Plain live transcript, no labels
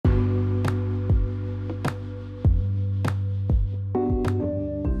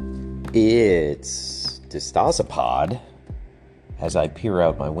It's DeStasapod. As I peer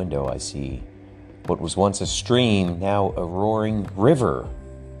out my window, I see what was once a stream, now a roaring river.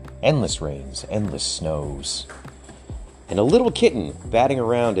 Endless rains, endless snows. And a little kitten batting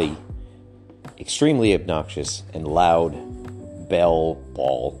around a extremely obnoxious and loud bell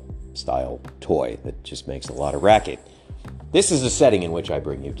ball style toy that just makes a lot of racket. This is the setting in which I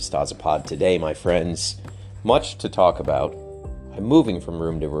bring you DeStasapod today, my friends. Much to talk about. I'm moving from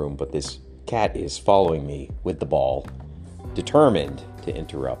room to room, but this cat is following me with the ball, determined to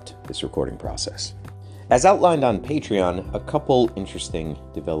interrupt this recording process. As outlined on Patreon, a couple interesting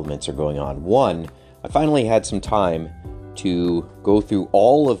developments are going on. One, I finally had some time to go through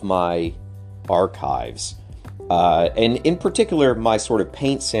all of my archives, and in particular, my sort of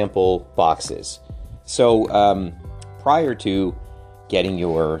paint sample boxes. So prior to getting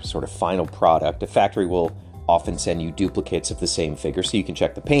your sort of final product, a factory will often send you duplicates of the same figure, so you can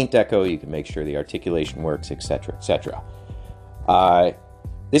check the paint deco, you can make sure the articulation works, etc., etc.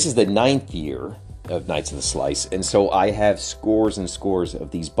 This is the 9th year of Knights of the Slice, and so I have scores and scores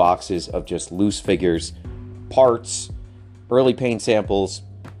of these boxes of just loose figures, parts, early paint samples,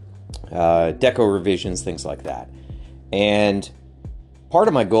 deco revisions, things like that. And part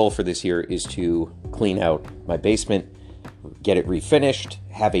of my goal for this year is to clean out my basement, get it refinished,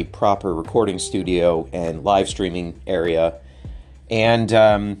 have a proper recording studio and live streaming area, and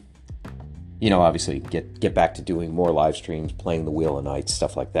obviously get back to doing more live streams, playing the Wheel of Nights,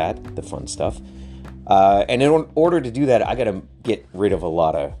 stuff like that, the fun stuff. And in order to do that, I got to get rid of a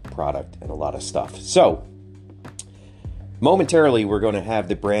lot of product and a lot of stuff. So momentarily, we're going to have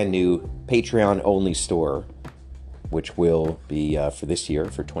the brand new Patreon-only store, which will be for this year,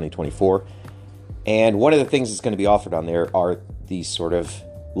 for 2024. And one of the things that's going to be offered on there are these sort of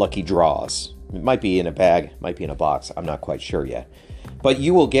lucky draws. It might be in a bag, might be in a box. I'm not quite sure yet. But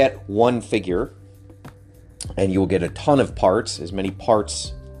you will get one figure, and you will get a ton of parts, as many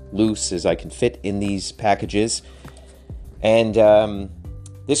parts loose as I can fit in these packages. And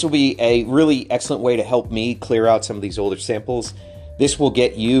this will be a really excellent way to help me clear out some of these older samples. This will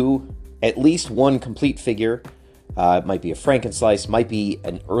get you at least one complete figure. It might be a Frankenslice, might be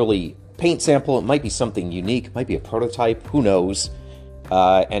an early paint sample, it might be something unique, might be a prototype, who knows,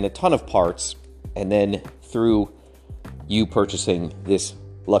 and a ton of parts. And then through you purchasing this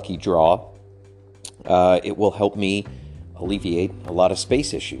lucky draw, it will help me alleviate a lot of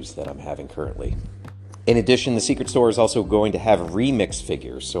space issues that I'm having currently. In addition, the Secret Store is also going to have remix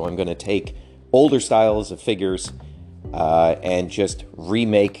figures, so I'm going to take older styles of figures and just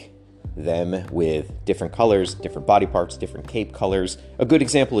remake them with different colors, different body parts, different cape colors. A good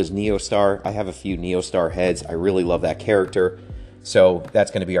example is Neostar. I have a few Neostar heads. I really love that character. So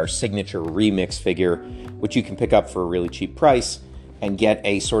that's going to be our signature remix figure, which you can pick up for a really cheap price and get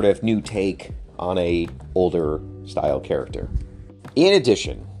a sort of new take on a older style character. In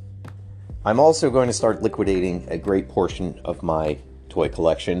addition, I'm also going to start liquidating a great portion of my toy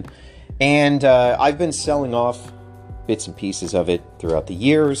collection. And I've been selling off bits and pieces of it throughout the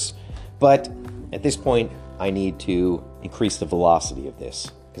years. But at this point, I need to increase the velocity of this,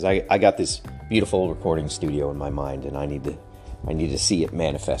 because I got this beautiful recording studio in my mind, and I need to see it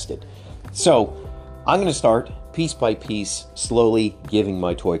manifested. So I'm going to start piece by piece, slowly giving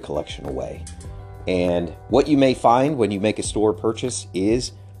my toy collection away. And what you may find when you make a store purchase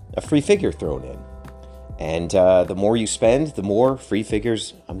is a free figure thrown in. And the more you spend, the more free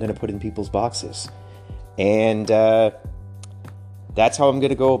figures I'm going to put in people's boxes. And that's how I'm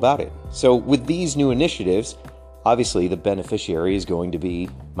going to go about it. So with these new initiatives, obviously the beneficiary is going to be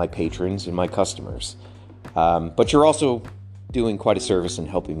my patrons and my customers. But you're also doing quite a service in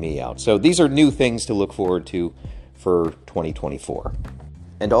helping me out. So these are new things to look forward to for 2024.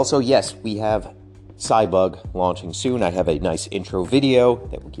 And also, yes, we have Cybug launching soon. I have a nice intro video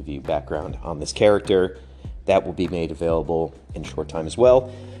that will give you background on this character. That will be made available in a short time as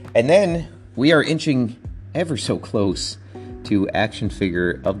well. And then we are inching ever so close to Action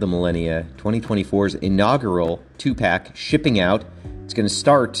Figure of the Millennia 2024's inaugural 2-pack shipping out. It's going to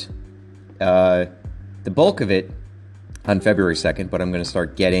start the bulk of it on February 2nd, but I'm going to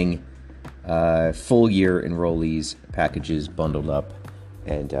start getting full year enrollees packages bundled up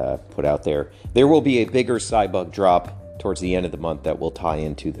and put out there. There will be a bigger Cybug drop towards the end of the month that will tie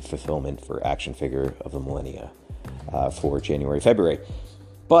into the fulfillment for Action Figure of the Millennia for January, February.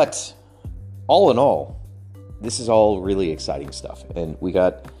 But all in all, this is all really exciting stuff, and we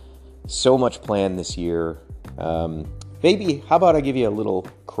got so much planned this year. Maybe, how about I give you a little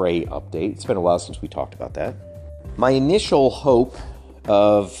Cray update? It's been a while since we talked about that. My initial hope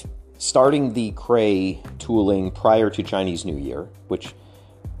of starting the Cray tooling prior to Chinese New Year, which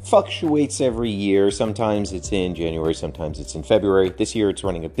fluctuates every year. Sometimes it's in January, sometimes it's in February. This year it's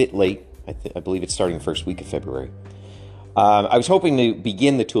running a bit late. I believe it's starting the first week of February. I was hoping to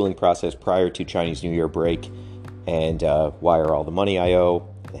begin the tooling process prior to Chinese New Year break and wire all the money I owe,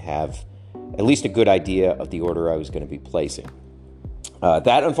 have at least a good idea of the order I was going to be placing.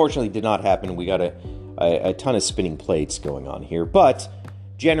 That unfortunately did not happen. We got a ton of spinning plates going on here, but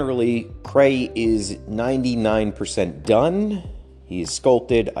generally, Cray is 99% done. He is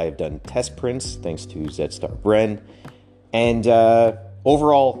sculpted. I have done test prints thanks to Z-Star Bren. And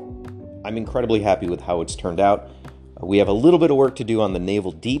overall, I'm incredibly happy with how it's turned out. We have a little bit of work to do on the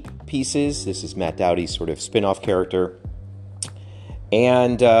Naval Deep pieces. This is Matt Dowdy's sort of spin-off character.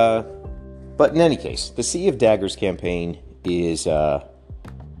 And, but in any case, the Sea of Daggers campaign is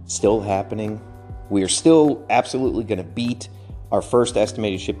still happening. We are still absolutely going to beat our first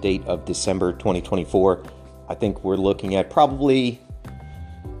estimated ship date of December 2024. I think we're looking at probably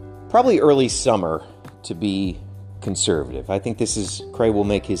early summer to be conservative. I think Cray will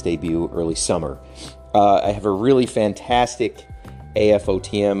make his debut early summer. I have a really fantastic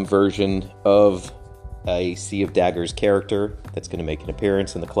AFOTM version of a Sea of Daggers character that's going to make an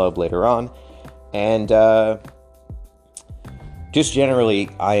appearance in the club later on. And just generally,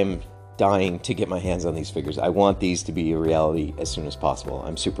 I am dying to get my hands on these figures. I want these to be a reality as soon as possible.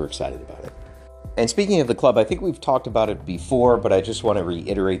 I'm super excited about it. And speaking of the club, I think we've talked about it before, but I just want to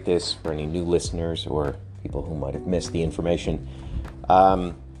reiterate this for any new listeners or people who might have missed the information.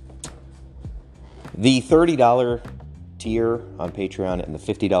 The $30 tier on Patreon and the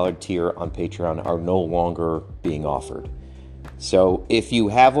 $50 tier on Patreon are no longer being offered. So if you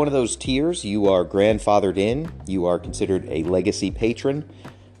have one of those tiers, you are grandfathered in, you are considered a legacy patron,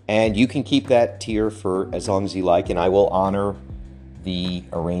 and you can keep that tier for as long as you like, and I will honor the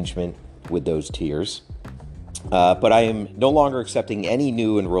arrangement with those tiers. But I am no longer accepting any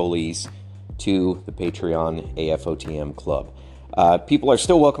new enrollees to the Patreon AFOTM club. People are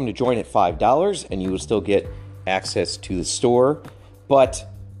still welcome to join at $5, and you will still get access to the store. But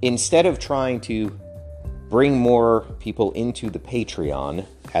instead of trying to bring more people into the Patreon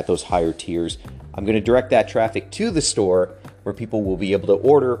at those higher tiers, I'm going to direct that traffic to the store where people will be able to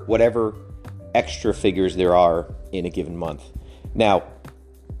order whatever extra figures there are in a given month. Now,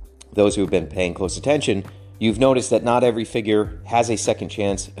 those who have been paying close attention, you've noticed that not every figure has a second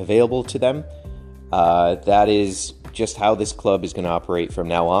chance available to them. That is just how this club is going to operate from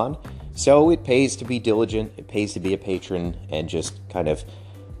now on. So it pays to be diligent, it pays to be a patron, and just kind of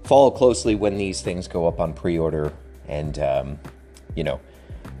follow closely when these things go up on pre-order. And,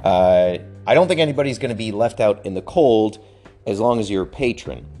 I don't think anybody's going to be left out in the cold as long as you're a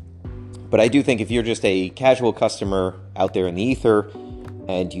patron. But I do think if you're just a casual customer out there in the ether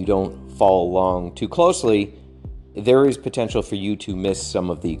and you don't follow along too closely, there is potential for you to miss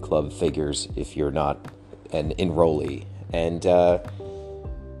some of the club figures if you're not an enrollee. And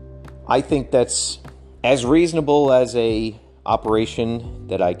I think that's as reasonable as a operation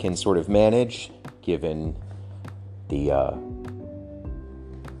that I can sort of manage, given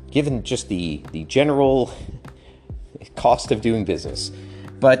just the general cost of doing business.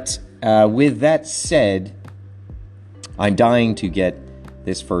 But with that said, I'm dying to get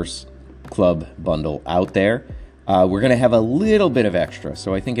this first club bundle out there. We're going to have a little bit of extra,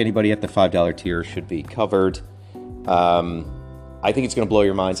 so I think anybody at the $5 tier should be covered. I think it's going to blow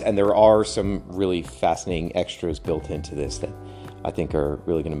your minds, and there are some really fascinating extras built into this that I think are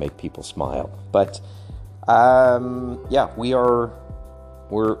really going to make people smile. But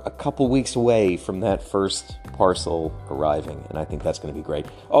we're a couple weeks away from that first parcel arriving, and I think that's going to be great.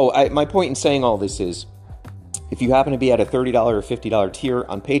 My point in saying all this is, if you happen to be at a $30 or $50 tier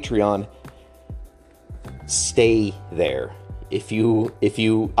on Patreon, stay there. If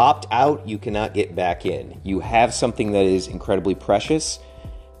you opt out, you cannot get back in. You have something that is incredibly precious,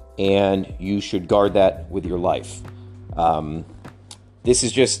 and you should guard that with your life. This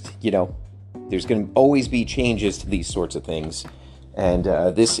is just, there's going to always be changes to these sorts of things, and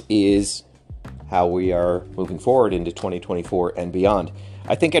this is how we are moving forward into 2024 and beyond.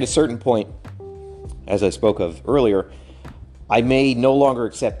 I think at a certain point, as I spoke of earlier, I may no longer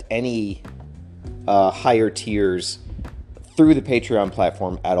accept any higher tiers through the Patreon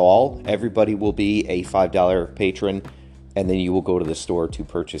platform at all. Everybody will be a $5 patron, and then you will go to the store to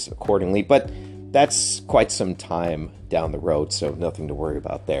purchase accordingly. But that's quite some time down the road, so nothing to worry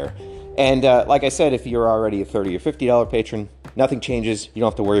about there. And like I said, if you're already a $30 or $50 patron, nothing changes. You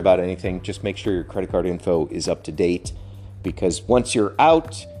don't have to worry about anything. Just make sure your credit card info is up to date, because once you're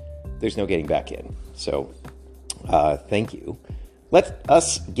out, there's no getting back in. So thank you. Let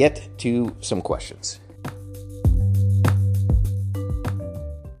us get to some questions.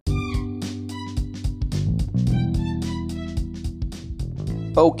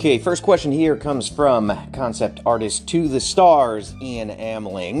 Okay, first question here comes from concept artist to the stars, Ian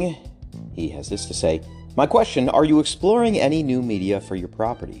Amling. He has this to say. My question, are you exploring any new media for your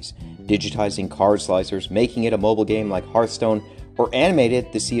properties? Digitizing card slicers, making it a mobile game like Hearthstone, or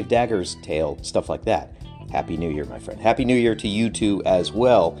animated the Sea of Daggers tale, stuff like that. Happy New Year, my friend. Happy New Year to you too as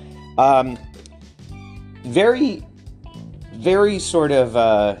well. Very sort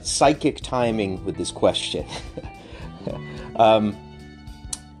of psychic timing with this question.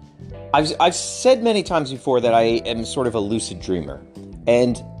 I've said many times before that I am sort of a lucid dreamer.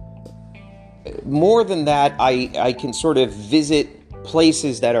 And more than that, I can sort of visit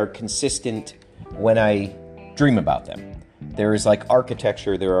places that are consistent when I dream about them. There is like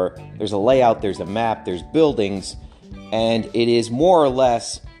architecture, there's a layout, there's a map, there's buildings, and it is more or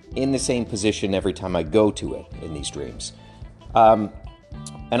less in the same position every time I go to it in these dreams. And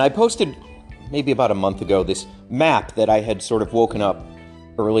I posted maybe about a month ago this map that I had sort of woken up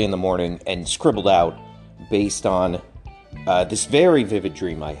early in the morning and scribbled out based on this very vivid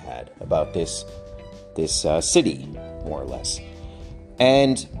dream I had about this city, more or less.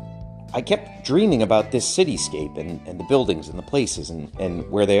 And I kept dreaming about this cityscape and the buildings and the places and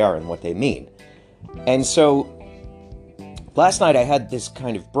where they are and what they mean. And so last night I had this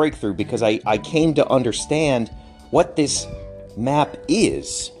kind of breakthrough because I came to understand what this map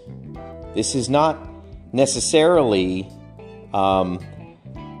is. This is not necessarily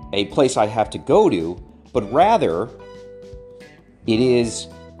a place I have to go to, but rather it is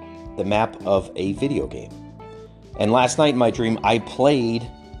the map of a video game. And last night in my dream, I played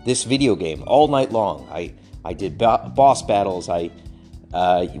this video game all night long. I did boss battles. I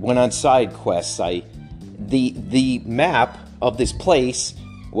went on side quests. The map of this place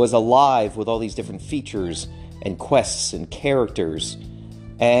was alive with all these different features and quests and characters.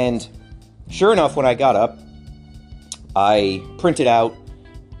 And sure enough, when I got up, I printed out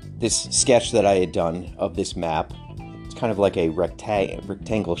this sketch that I had done of this map. It's kind of like a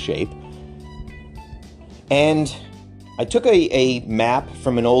rectangle shape. And I took a map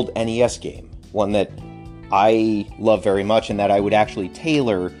from an old NES game, one that I love very much and that I would actually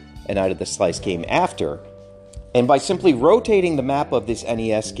tailor an Night of the Slice game after. And by simply rotating the map of this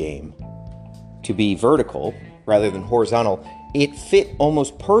NES game to be vertical rather than horizontal, it fit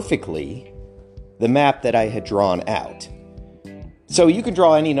almost perfectly the map that I had drawn out. So you can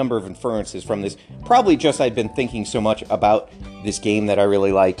draw any number of inferences from this. Probably just I'd been thinking so much about this game that I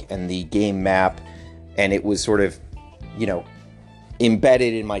really like and the game map, and it was sort of,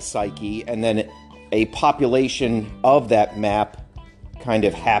 embedded in my psyche, and then a population of that map kind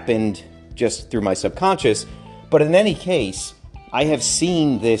of happened just through my subconscious. But in any case, I have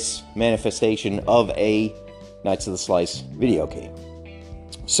seen this manifestation of a Knights of the Slice video game.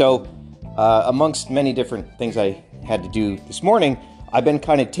 So, amongst many different things I had to do this morning, I've been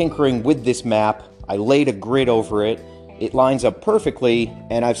kind of tinkering with this map. I laid a grid over it. It lines up perfectly,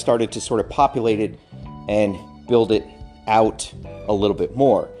 and I've started to sort of populate it and build it out a little bit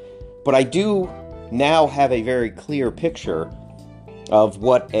more. But I do now have a very clear picture of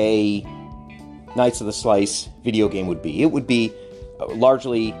what a Knights of the Slice video game would be. It would be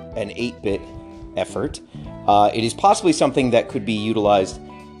largely an 8-bit effort. It is possibly something that could be utilized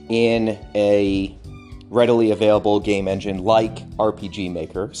in a readily available game engine like RPG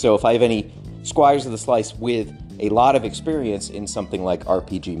Maker. So if I have any Squires of the Slice with a lot of experience in something like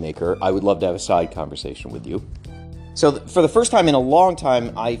RPG Maker, I would love to have a side conversation with you. So for the first time in a long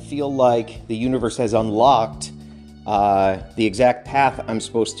time, I feel like the universe has unlocked the exact path I'm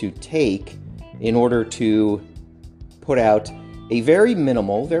supposed to take in order to put out a very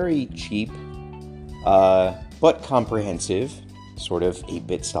minimal, very cheap, but comprehensive sort of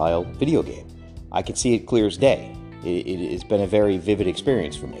 8-bit style video game. I can see it clear as day. It has been a very vivid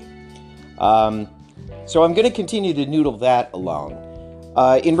experience for me. So I'm going to continue to noodle that along.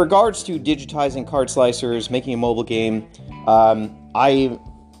 In regards to digitizing card slicers, making a mobile game, I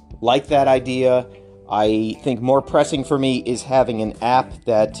like that idea. I think more pressing for me is having an app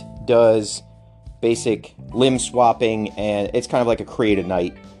that does basic limb swapping, and it's kind of like a create a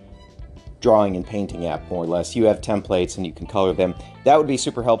night drawing and painting app, more or less. You have templates and you can color them. That would be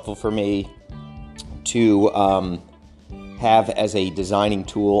super helpful for me to have as a designing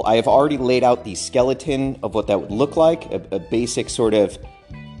tool. I have already laid out the skeleton of what that would look like, a basic sort of,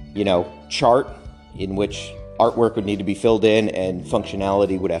 chart in which artwork would need to be filled in and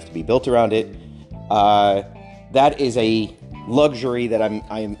functionality would have to be built around it. That is a luxury that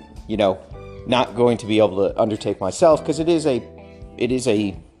I'm not going to be able to undertake myself, because it is a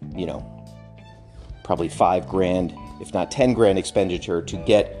probably $5,000, if not $10,000 expenditure to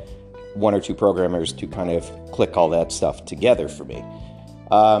get one or two programmers to kind of click all that stuff together for me.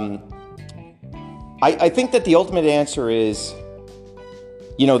 I think that the ultimate answer is,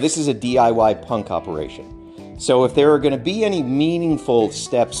 this is a DIY punk operation. So if there are going to be any meaningful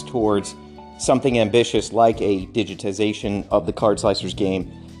steps towards something ambitious like a digitization of the Card Slicers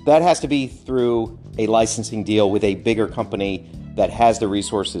game, that has to be through a licensing deal with a bigger company that has the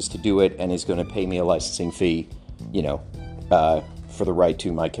resources to do it and is going to pay me a licensing fee, for the right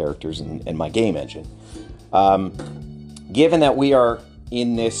to my characters and my game engine. Given that we are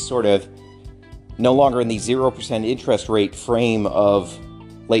in this sort of no longer in the 0% interest rate frame of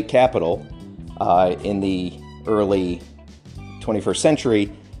late capital in the early 21st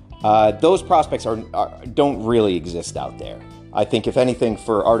century, those prospects don't really exist out there. I think, if anything,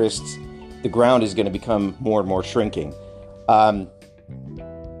 for artists, the ground is going to become more and more shrinking.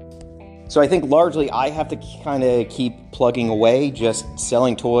 So I think largely I have to kind of keep plugging away, just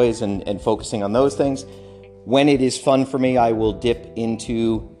selling toys and focusing on those things. When it is fun for me, I will dip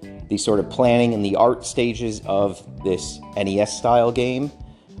into the sort of planning and the art stages of this NES-style game.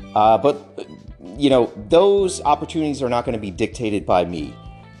 But those opportunities are not going to be dictated by me.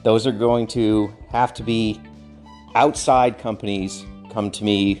 Those are going to have to be outside companies come to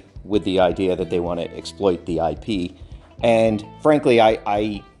me with the idea that they want to exploit the IP. And frankly,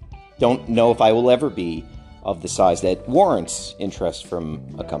 I don't know if I will ever be of the size that warrants interest from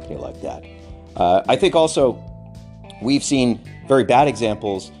a company like that. I think also we've seen very bad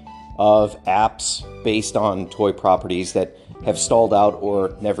examples of apps based on toy properties that have stalled out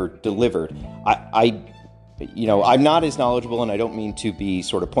or never delivered. I'm not as knowledgeable, and I don't mean to be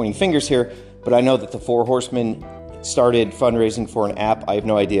sort of pointing fingers here, but I know that the Four Horsemen started fundraising for an app. I have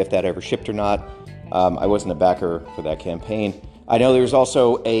no idea if that ever shipped or not. I wasn't a backer for that campaign. I know there was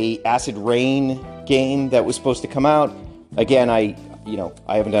also a Acid Rain game that was supposed to come out. Again, I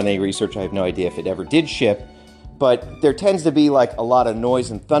haven't done any research. I have no idea if it ever did ship. But there tends to be like a lot of noise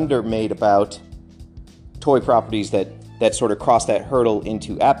and thunder made about toy properties that sort of cross that hurdle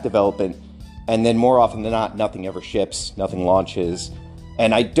into app development. And then more often than not, nothing ever ships, nothing launches.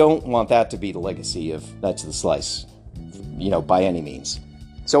 And I don't want that to be the legacy of Knights of the Slice, by any means.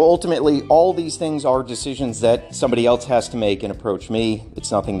 So ultimately, all these things are decisions that somebody else has to make and approach me.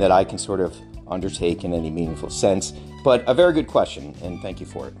 It's nothing that I can sort of undertake in any meaningful sense. But a very good question, and thank you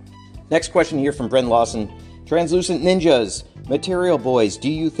for it. Next question here from Bren Lawson. Translucent Ninjas, Material Boys, do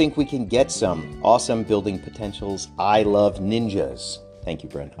you think we can get some? Awesome building potentials. I love ninjas. Thank you,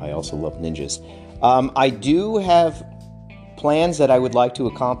 Bren. I also love ninjas. I do have plans that I would like to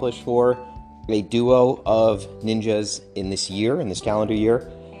accomplish for a duo of ninjas in this calendar year.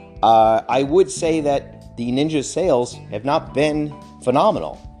 I would say that the ninja sales have not been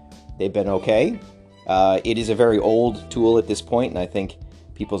phenomenal. They've been okay. It is a very old tool at this point, and I think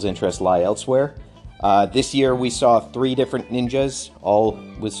people's interests lie elsewhere. This year we saw 3 different ninjas, all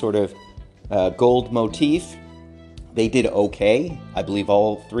with sort of gold motif. They did okay. I believe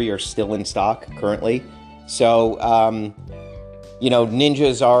all 3 are still in stock currently. So,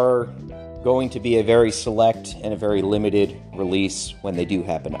 ninjas are going to be a very select and a very limited release when they do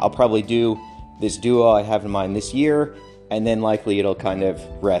happen. I'll probably do this duo I have in mind this year, and then likely it'll kind of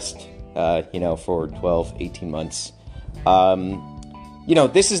rest, for 12, 18 months.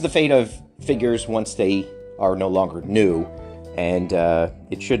 This is the fate of figures once they are no longer new, and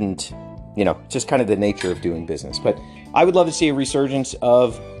it shouldn't, just kind of the nature of doing business. But I would love to see a resurgence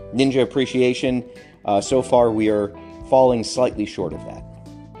of ninja appreciation. So far, we are falling slightly short of that.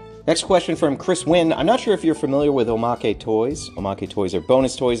 Next question from Chris Wynn. I'm not sure if you're familiar with omake toys. Omake toys are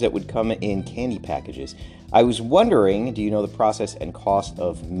bonus toys that would come in candy packages. I was wondering, do you know the process and cost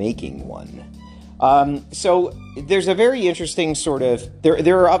of making one? So there's a very interesting sort of...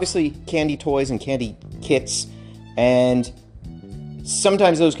 There are obviously candy toys and candy kits, and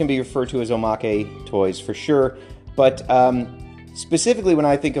sometimes those can be referred to as omake toys for sure, but specifically when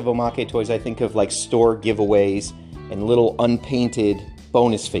I think of omake toys, I think of like store giveaways and little unpainted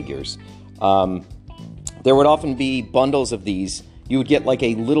bonus figures. There would often be bundles of these. You would get like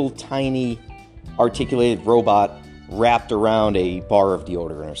a little tiny articulated robot wrapped around a bar of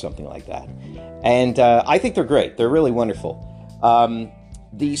deodorant or something like that. And I think they're great. They're really wonderful.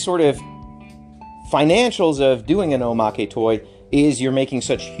 The sort of financials of doing an omake toy is you're making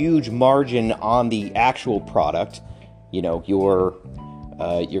such huge margin on the actual product. Your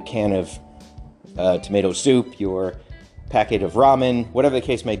can of tomato soup, your packet of ramen, whatever the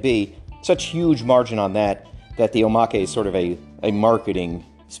case may be, such huge margin on that the omake is sort of a marketing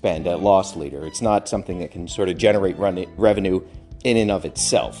spend, a loss leader. It's not something that can sort of generate revenue in and of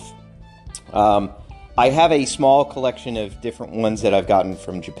itself. I have a small collection of different ones that I've gotten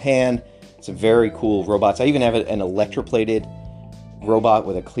from Japan. Some very cool robots. I even have an electroplated robot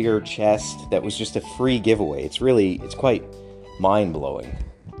with a clear chest that was just a free giveaway. It's quite mind-blowing.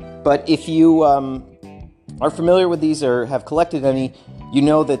 But if you are familiar with these or have collected any, you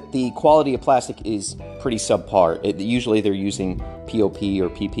know that the quality of plastic is pretty subpar. Usually they're using POP or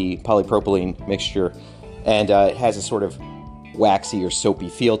PP, polypropylene mixture, and it has a sort of waxy or soapy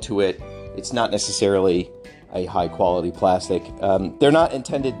feel to it. It's not necessarily a high-quality plastic. They're not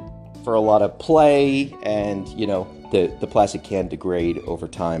intended for a lot of play, and, you know, the plastic can degrade over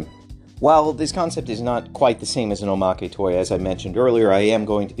time. While this concept is not quite the same as an omake toy, as I mentioned earlier, I am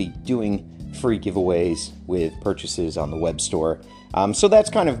going to be doing free giveaways with purchases on the web store. So that's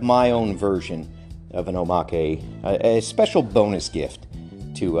kind of my own version of an omake, a special bonus gift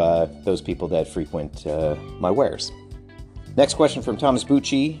to those people that frequent my wares. Next question from Thomas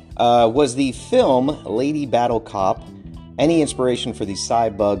Bucci. Was the film Lady Battle Cop any inspiration for the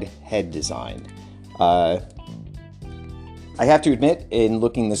Cybug head design? I have to admit, in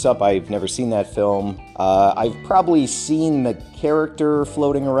looking this up, I've never seen that film. I've probably seen the character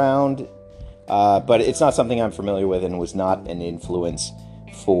floating around, but it's not something I'm familiar with and was not an influence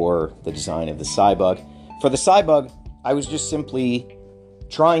for the design of the Cybug. For the Cybug, I was just simply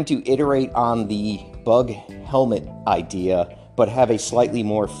trying to iterate on the bug helmet idea, but have a slightly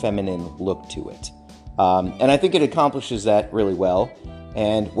more feminine look to it. And I think it accomplishes that really well.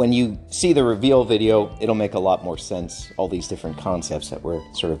 And when you see the reveal video, it'll make a lot more sense, all these different concepts that we're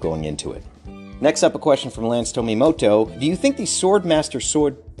sort of going into it. Next up, a question from Lance Tomimoto. Do you think the Swordmaster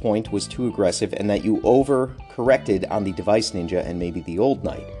sword point was too aggressive and that you over-corrected on the Device Ninja and maybe the Old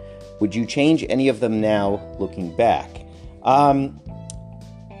Knight? Would you change any of them now, looking back?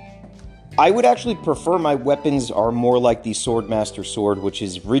 I would actually prefer my weapons are more like the Swordmaster sword, which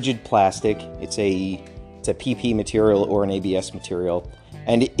is rigid plastic. It's a PP material or an ABS material,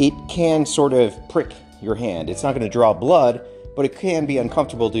 and it can sort of prick your hand. It's not going to draw blood, but it can be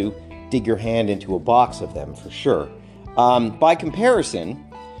uncomfortable to dig your hand into a box of them, for sure. By comparison,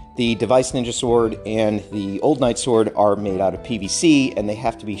 the Device Ninja sword and the Old Knight sword are made out of PVC, and they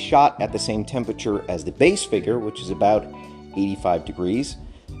have to be shot at the same temperature as the base figure, which is about 85 degrees.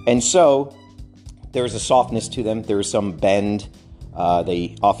 And so, there's a softness to them, there's some bend.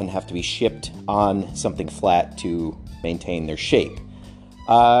 They often have to be shipped on something flat to maintain their shape.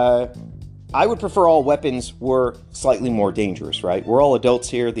 I would prefer all weapons were slightly more dangerous, right? We're all adults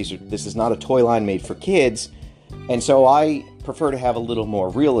here. This is not a toy line made for kids, and so I prefer to have a little more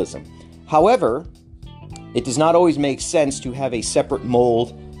realism. However, it does not always make sense to have a separate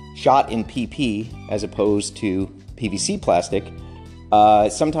mold shot in PP as opposed to PVC plastic.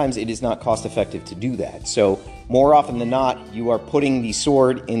 Sometimes it is not cost effective to do that. So more often than not, you are putting the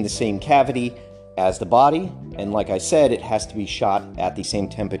sword in the same cavity as the body, and like I said, it has to be shot at the same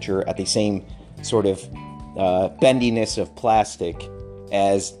temperature, at the same sort of bendiness of plastic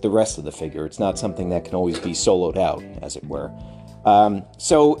as the rest of the figure. It's not something that can always be soloed out, as it were.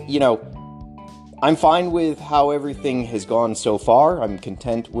 So, you know, I'm fine with how everything has gone so far. I'm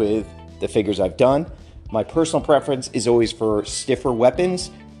content with the figures I've done. My personal preference is always for stiffer weapons,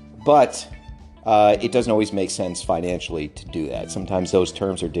 but it doesn't always make sense financially to do that. Sometimes those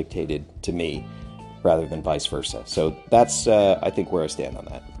terms are dictated to me rather than vice versa. So that's, I think, where I stand on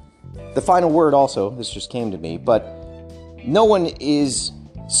that. The final word also, this just came to me, but no one is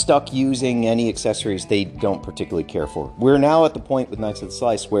stuck using any accessories they don't particularly care for. We're now at the point with Knights of the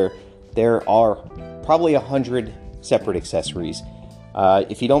Slice where there are probably 100 separate accessories.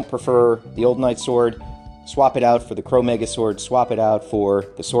 If you don't prefer the Old Knight sword, swap it out for the Crow Mega sword, swap it out for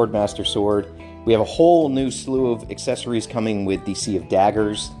the Swordmaster sword. We have a whole new slew of accessories coming with the Sea of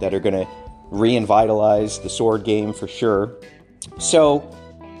Daggers that are going to revitalize the sword game for sure. So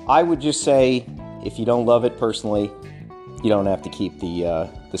I would just say, if you don't love it personally, you don't have to keep the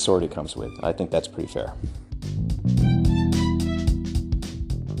sword it comes with. I think that's pretty fair.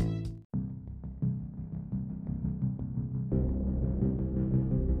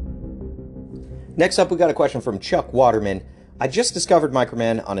 Next up, we got a question from Chuck Waterman. I just discovered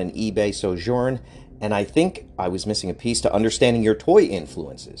Microman on an eBay sojourn, and I think I was missing a piece to understanding your toy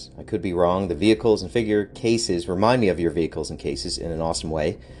influences. I could be wrong. The vehicles and figure cases remind me of your vehicles and cases in an awesome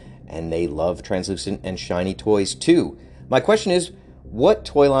way, and they love translucent and shiny toys too. My question is, what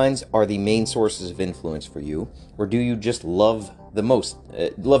toy lines are the main sources of influence for you, or do you just love most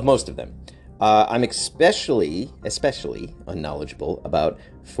of them? I'm especially unknowledgeable about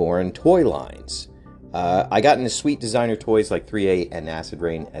foreign toy lines. I got into sweet designer toys like 3A and Acid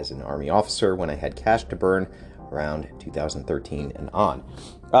Rain as an Army officer when I had cash to burn around 2013 and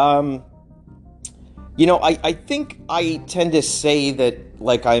on. You know, I think I tend to say that,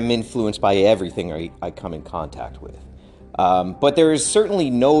 like, I'm influenced by everything I come in contact with. But there is certainly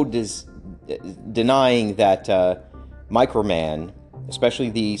no denying that Microman, especially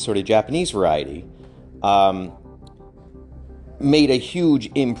the sort of Japanese variety, made a huge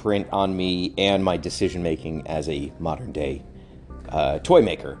imprint on me and my decision-making as a modern-day toy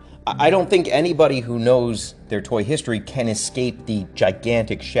maker. I don't think anybody who knows their toy history can escape the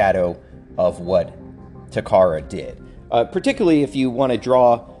gigantic shadow of what Takara did. Particularly if you want to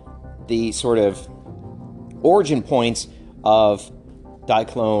draw the sort of origin points of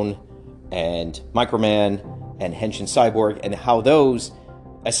Diaclone and Microman and Henshin Cyborg, and how those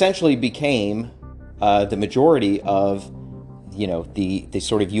essentially became the majority of, you know, the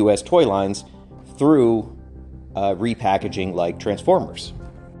sort of US toy lines through repackaging like Transformers.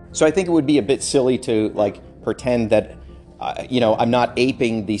 So I think it would be a bit silly to like pretend that I'm not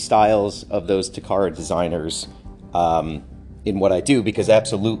aping the styles of those Takara designers in what I do, because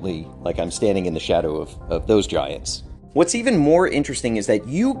absolutely, like, I'm standing in the shadow of those giants. What's even more interesting is that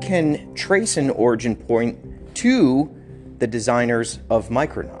you can trace an origin point to the designers of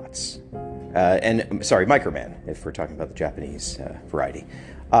Micronauts. Microman, if we're talking about the Japanese variety.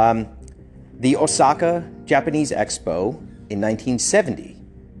 The Osaka Japanese Expo in 1970.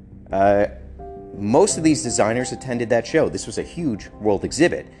 Most of these designers attended that show. This was a huge world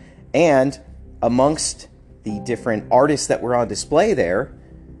exhibit. And amongst the different artists that were on display there,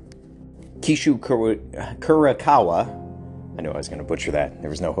 Kishu Kurakawa, I knew I was going to butcher that,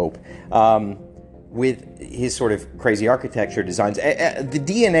 there was no hope, with his sort of crazy architecture designs. The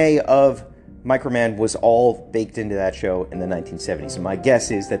DNA of Microman was all baked into that show in the 1970s. And my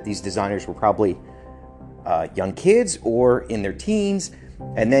guess is that these designers were probably young kids or in their teens.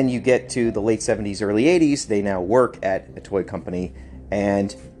 And then you get to the late 70s, early 80s, they now work at a toy company,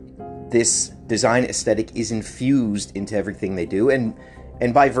 and this design aesthetic is infused into everything they do. And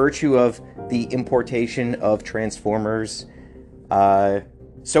by virtue of the importation of Transformers,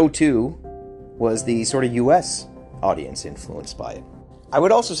 so too was the sort of US audience influenced by it. I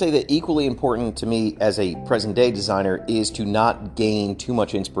would also say that equally important to me as a present-day designer is to not gain too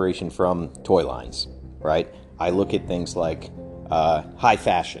much inspiration from toy lines, right? I look at things like high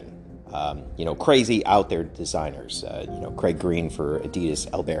fashion, crazy out there designers, Craig Green for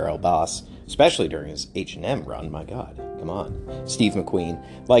Adidas, Albert Elbas, especially during his H&M run, my God, come on. Steve McQueen.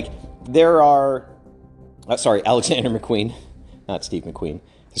 Like, there are, Alexander McQueen, not Steve McQueen.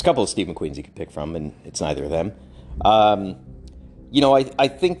 There's a couple of Steve McQueens you could pick from, and it's neither of them. I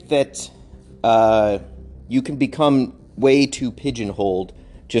think that you can become way too pigeonholed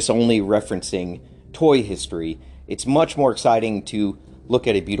just only referencing toy history. It's much more exciting to look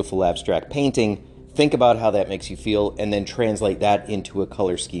at a beautiful abstract painting, think about how that makes you feel, and then translate that into a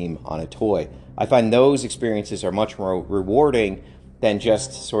color scheme on a toy. I find those experiences are much more rewarding than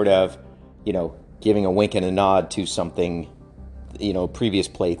just sort of, giving a wink and a nod to something, previous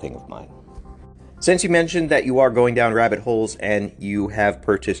plaything of mine. Since you mentioned that you are going down rabbit holes and you have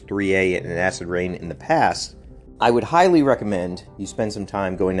purchased 3A and an Acid Rain in the past, I would highly recommend you spend some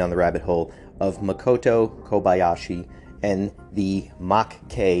time going down the rabbit hole of Makoto Kobayashi and the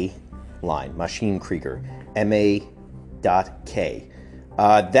Mach-K line, Machine Krieger, MA.K.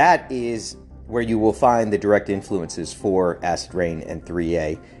 That is where you will find the direct influences for Acid Rain and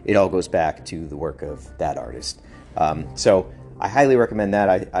 3A. It all goes back to the work of that artist. So I highly recommend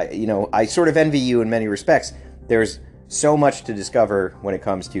that. I sort of envy you in many respects. There's so much to discover when it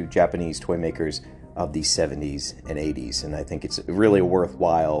comes to Japanese toy makers of the 70s and 80s, and I think it's really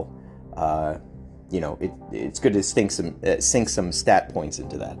worthwhile. It's good to sink some stat points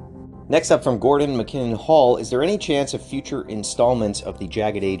into that. Next up from Gordon McKinnon Hall, is there any chance of future installments of the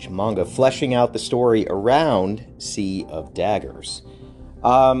Jagged Age manga fleshing out the story around Sea of Daggers?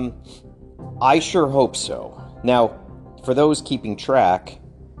 I sure hope so. Now, for those keeping track,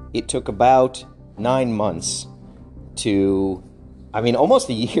 it took about 9 months to, almost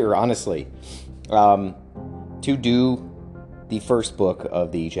a year, honestly, to do the first book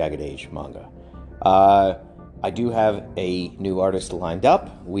of the Jagged Age manga. I do have a new artist lined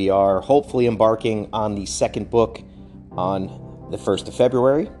up. We are hopefully embarking on the second book on the 1st of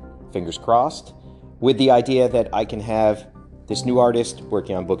February, fingers crossed, with the idea that I can have this new artist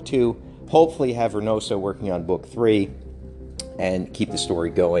working on book 2, hopefully have Reynoso working on book 3, and keep the story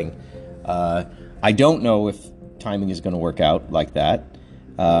going. I don't know if timing is going to work out like that.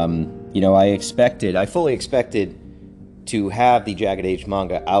 I fully expected to have the Jagged Age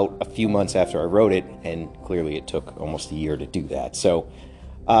manga out a few months after I wrote it, and clearly it took almost a year to do that. So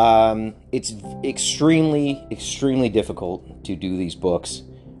it's extremely, extremely difficult to do these books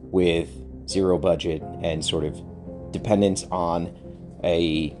with zero budget and sort of dependence on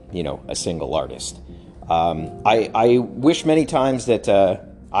a single artist. I wish many times that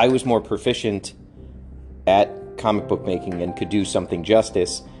I was more proficient at comic book making and could do something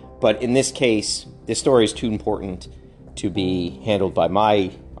justice, but in this case, this story is too important to be handled by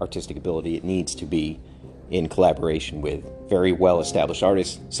my artistic ability. It needs to be in collaboration with very well-established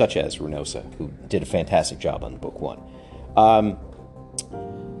artists, such as Reynosa, who did a fantastic job on book one.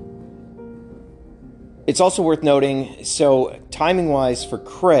 It's also worth noting, so timing-wise for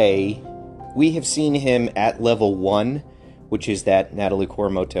Cray, we have seen him at level 1, which is that Natalie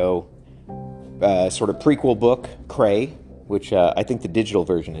Kuramoto sort of prequel book, Cray, which I think the digital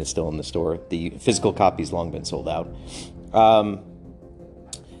version is still in the store. The physical copy's long been sold out.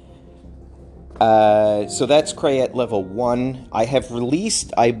 So that's Cray at level 1. I have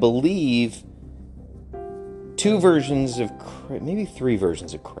released, I believe, 2 versions of Cray, maybe 3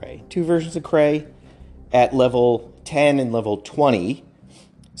 versions of Cray. 2 versions of Cray at level 10 and level 20.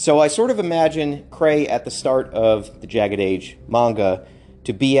 So I sort of imagine Cray at the start of the Jagged Age manga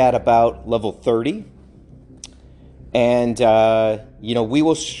to be at about level 30. And, we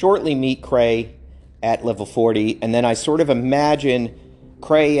will shortly meet Cray at level 40. And then I sort of imagine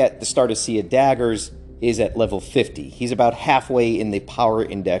Cray at the start of Sea of Daggers is at level 50. He's about halfway in the power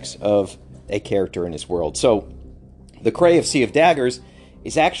index of a character in his world. So the Cray of Sea of Daggers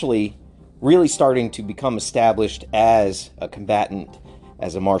is actually really starting to become established as a combatant,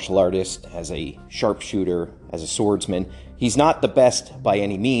 as a martial artist, as a sharpshooter, as a swordsman. He's not the best by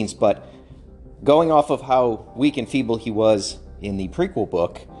any means, but going off of how weak and feeble he was in the prequel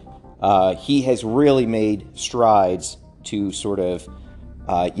book, he has really made strides to sort of,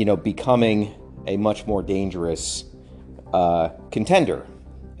 becoming a much more dangerous contender.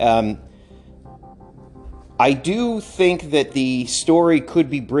 I do think that the story could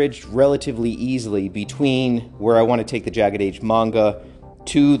be bridged relatively easily between where I want to take the Jagged Age manga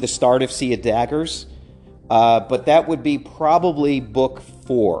to the start of Sea of Daggers, but that would be probably book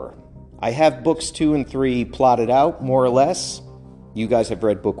 4. I have books 2 and 3 plotted out, more or less. You guys have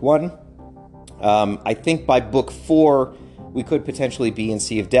read book 1. I think by book 4, we could potentially be in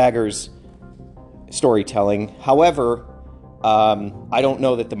Sea of Daggers storytelling. However, I don't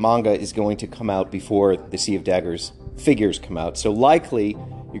know that the manga is going to come out before the Sea of Daggers figures come out. So likely,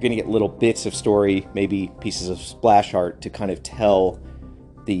 you're going to get little bits of story, maybe pieces of splash art to kind of tell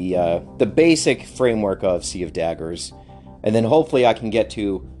the basic framework of Sea of Daggers. And then hopefully I can get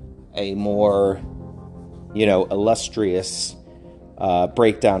to a more, illustrious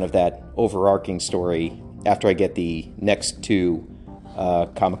breakdown of that overarching story after I get the next 2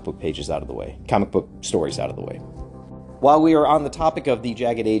 comic book stories out of the way. While we are on the topic of the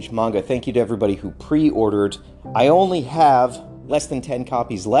Jagged Age manga, thank you to everybody who pre-ordered. I only have less than 10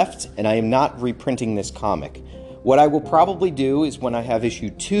 copies left, and I am not reprinting this comic. What I will probably do is when I have issue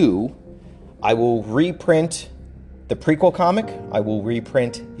 2, I will reprint the prequel comic, I will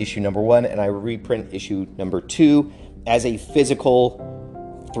reprint issue number 1, and I will reprint issue number 2 as a physical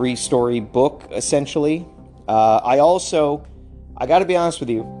 3-story book, essentially. I gotta be honest with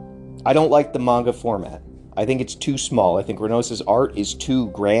you, I don't like the manga format. I think it's too small. I think Reynosa's art is too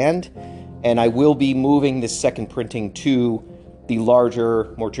grand, and I will be moving this second printing to the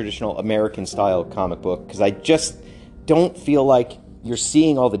larger, more traditional American-style comic book, because I just don't feel like you're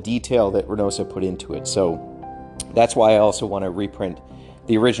seeing all the detail that Reynosa put into it. So that's why I also want to reprint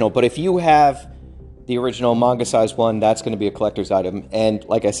the original. But if you have the original manga size one, that's going to be a collector's item. And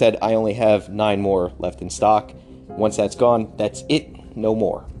like I said, I only have 9 more left in stock. Once that's gone, that's it. No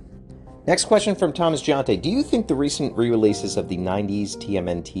more. Next question from Thomas Giante. Do you think the recent re-releases of the 90s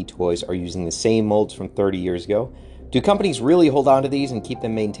TMNT toys are using the same molds from 30 years ago? Do companies really hold on to these and keep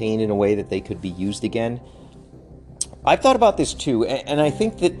them maintained in a way that they could be used again? I've thought about this too, and I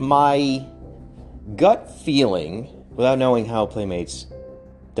think that my gut feeling, without knowing how Playmates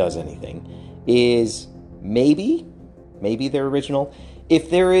does anything, is maybe they're original. If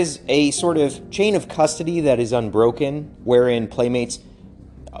there is a sort of chain of custody that is unbroken, wherein Playmates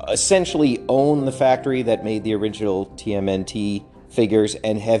essentially own the factory that made the original TMNT figures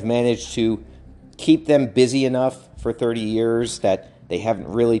and have managed to keep them busy enough for 30 years that they haven't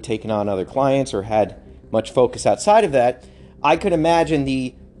really taken on other clients or had much focus outside of that, I could imagine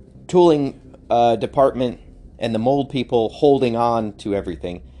the tooling department and the mold people holding on to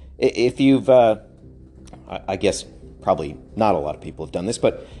everything. If you've, I guess probably not a lot of people have done this,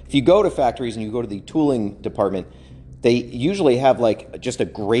 but if you go to factories and you go to the tooling department, they usually have like just a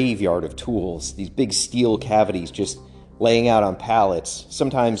graveyard of tools, these big steel cavities just laying out on pallets,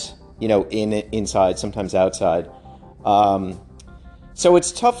 sometimes, inside, sometimes outside. So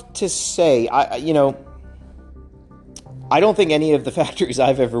it's tough to say. I don't think any of the factories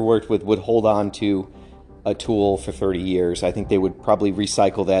I've ever worked with would hold on to a tool for 30 years. I think they would probably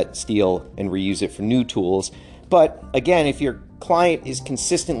recycle that steel and reuse it for new tools. But again, if your client is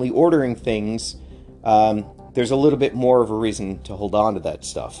consistently ordering things, there's a little bit more of a reason to hold on to that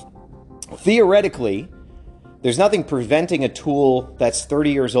stuff. Theoretically, there's nothing preventing a tool that's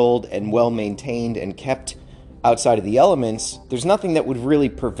 30 years old and well maintained and kept outside of the elements. There's nothing that would really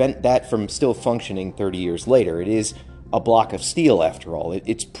prevent that from still functioning 30 years later. It is a block of steel, after all.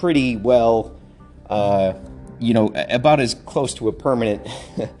 It's pretty well, about as close to a permanent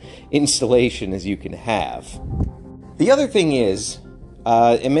installation as you can have. The other thing is,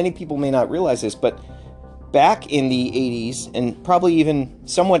 and many people may not realize this, but back in the 80s and probably even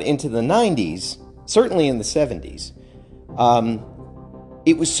somewhat into the 90s, certainly in the 70s,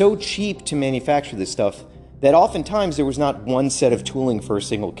 it was so cheap to manufacture this stuff that oftentimes there was not one set of tooling for a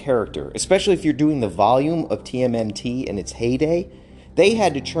single character. Especially if you're doing the volume of TMNT in its heyday, they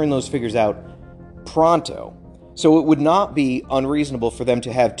had to churn those figures out pronto. So it would not be unreasonable for them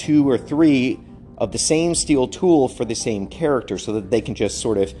to have 2 or 3 of the same steel tool for the same character so that they can just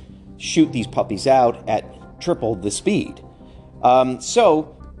sort of shoot these puppies out at triple the speed.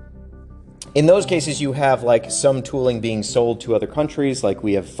 So in those cases, you have like some tooling being sold to other countries, like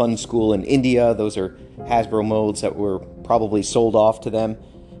we have Fun School in India. Those are Hasbro molds that were probably sold off to them.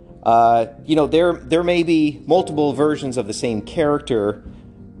 There may be multiple versions of the same character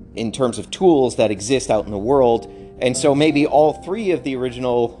in terms of tools that exist out in the world, and so maybe all 3 of the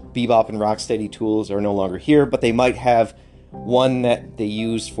original Bebop and Rocksteady tools are no longer here, but they might have one that they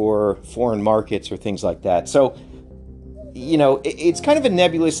use for foreign markets or things like that. So, it's kind of a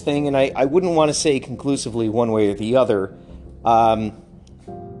nebulous thing, and I wouldn't want to say conclusively one way or the other. I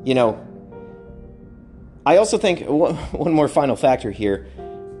also think one more final factor here.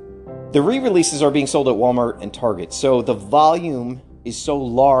 The re-releases are being sold at Walmart and Target, so the volume is so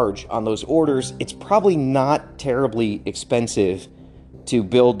large on those orders, it's probably not terribly expensive to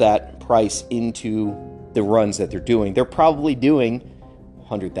build that price into the runs that they're doing. They're probably doing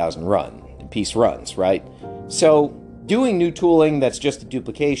 100,000 piece runs, right? So doing new tooling that's just a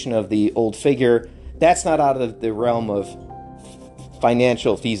duplication of the old figure, that's not out of the realm of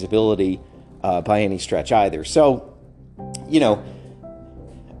financial feasibility by any stretch either. So,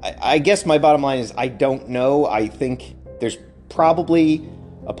 I guess my bottom line is I don't know. I think there's probably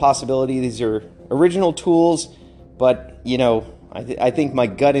a possibility these are original tools, but, I think my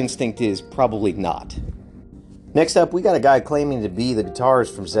gut instinct is probably not. Next up, we got a guy claiming to be the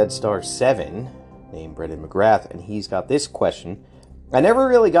guitarist from Z-Star 7, named Brendan McGrath, and he's got this question. I never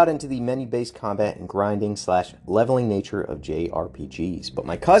really got into the menu-based combat and grinding/leveling nature of JRPGs, but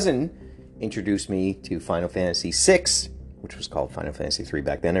my cousin introduced me to Final Fantasy VI, which was called Final Fantasy III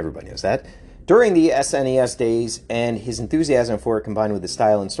back then, everybody knows that, during the SNES days, and his enthusiasm for it combined with the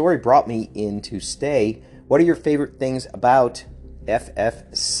style and story brought me in to stay. What are your favorite things about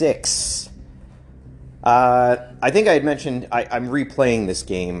FF6? I think I had mentioned I'm replaying this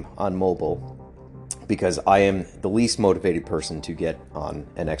game on mobile because I am the least motivated person to get on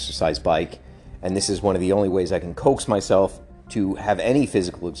an exercise bike, and this is one of the only ways I can coax myself to have any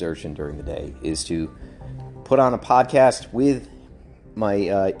physical exertion during the day, is to put on a podcast with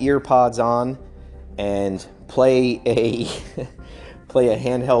my ear pods on and play a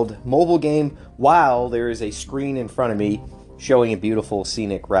handheld mobile game while there is a screen in front of me showing a beautiful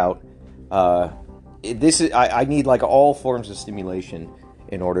scenic route. I need like all forms of stimulation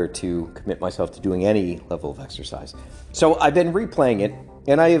in order to commit myself to doing any level of exercise. So I've been replaying it,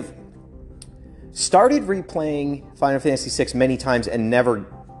 and I have started replaying Final Fantasy VI many times, and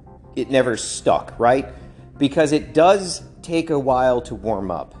it never stuck, right? Because it does take a while to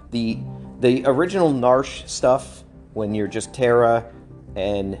warm up. The original Narsh stuff, when you're just Terra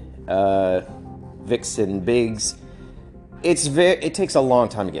and Vix and Biggs, it takes a long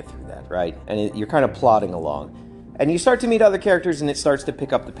time to get through that, right? And you're kind of plodding along. And you start to meet other characters and it starts to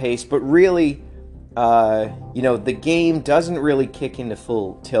pick up the pace, but really, the game doesn't really kick into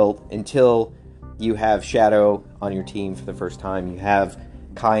full tilt until you have Shadow on your team for the first time. You have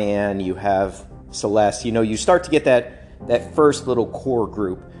Cayenne, you have Celeste. You start to get that first little core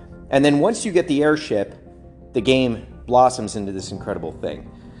group. And then once you get the airship, the game blossoms into this incredible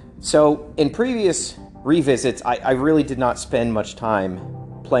thing. So in previous revisits, I really did not spend much time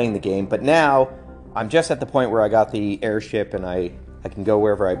playing the game, but now I'm just at the point where I got the airship and I can go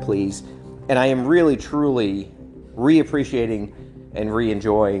wherever I please, and I am really, truly reappreciating and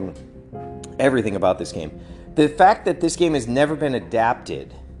re-enjoying everything about this game. The fact that this game has never been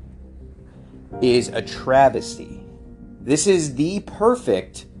adapted is a travesty. This is the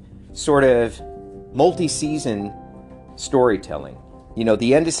perfect sort of multi-season storytelling.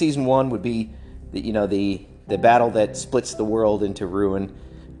 The end of Season 1 would be the battle that splits the world into ruin.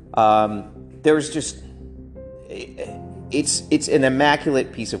 There's just it's an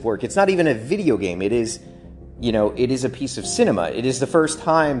immaculate piece of work. It's not even a video game. It is a piece of cinema. It is the first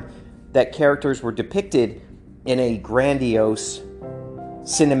time that characters were depicted in a grandiose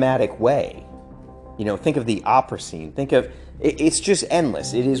cinematic way. Think of the opera scene. It's just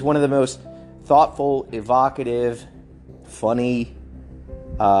endless. It is one of the most thoughtful, evocative, funny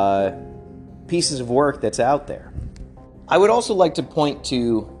pieces of work that's out there. I would also like to point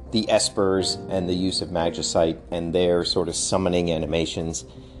to the espers and the use of magicite and their sort of summoning animations.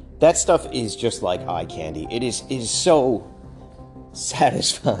 That stuff is just like eye candy. It is so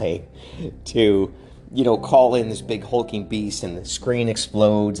satisfying to, call in this big hulking beast and the screen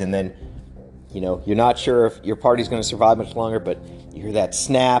explodes, and then, you're not sure if your party's going to survive much longer, but you hear that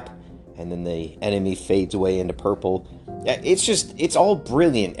snap, and then the enemy fades away into purple. It's all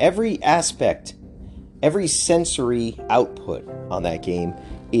brilliant. Every aspect, every sensory output on that game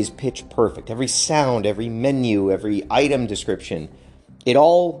is pitch perfect. Every sound, every menu, every item description, it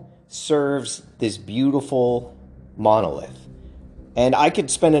all serves this beautiful monolith. And I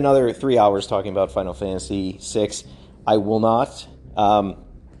could spend another 3 hours talking about Final Fantasy VI. I will not.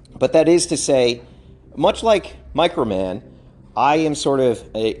 But that is to say, much like Microman, I am sort of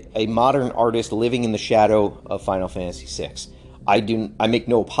a modern artist living in the shadow of Final Fantasy VI. I make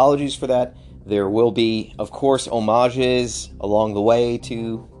no apologies for that. There will be, of course, homages along the way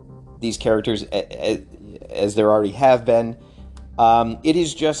to these characters, as there already have been. It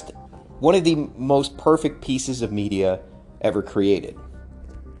is just one of the most perfect pieces of media ever created.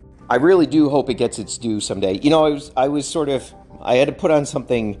 I really do hope it gets its due someday. I had to put on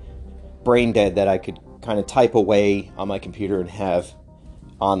something brain dead that I could kind of type away on my computer and have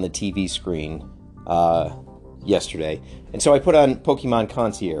on the TV screen yesterday. And so I put on Pokemon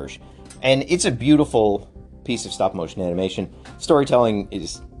Concierge. And it's a beautiful piece of stop-motion animation. Storytelling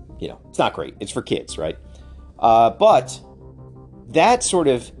is, it's not great. It's for kids, right? But that sort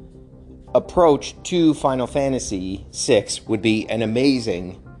of approach to Final Fantasy VI would be an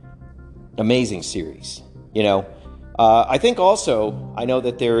amazing series. I think also, I know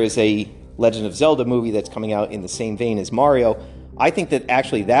that there is a Legend of Zelda movie that's coming out in the same vein as Mario. I think that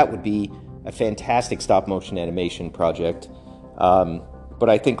actually that would be a fantastic stop-motion animation project. But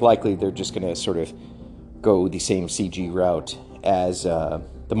I think likely they're just going to sort of go the same CG route as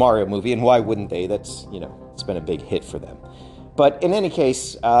the Mario movie, and why wouldn't they? That's, it's been a big hit for them. But in any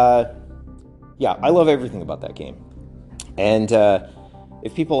case, I love everything about that game. And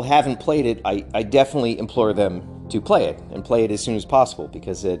if people haven't played it, I definitely implore them to play it, and play it as soon as possible,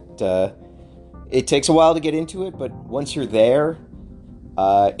 because it takes a while to get into it, but once you're there,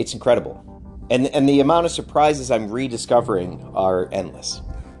 it's incredible. And the amount of surprises I'm rediscovering are endless.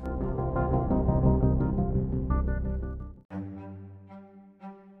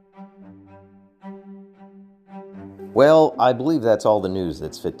 Well, I believe that's all the news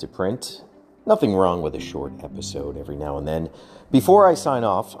that's fit to print. Nothing wrong with a short episode every now and then. Before I sign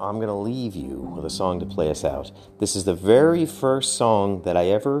off, I'm going to leave you with a song to play us out. This is the very first song that I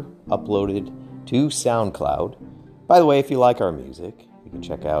ever uploaded to SoundCloud. By the way, if you like our music, you can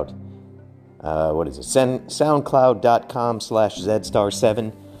check out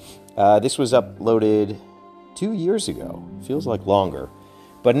soundcloud.com/ZStar7. This was uploaded 2 years ago. Feels like longer.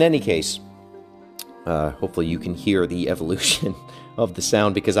 But in any case, hopefully you can hear the evolution of the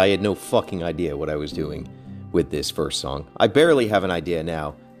sound, because I had no fucking idea what I was doing with this first song. I barely have an idea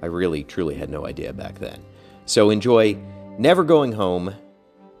now. I really, truly had no idea back then. So enjoy Never Going Home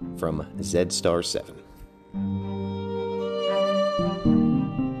from ZStar7.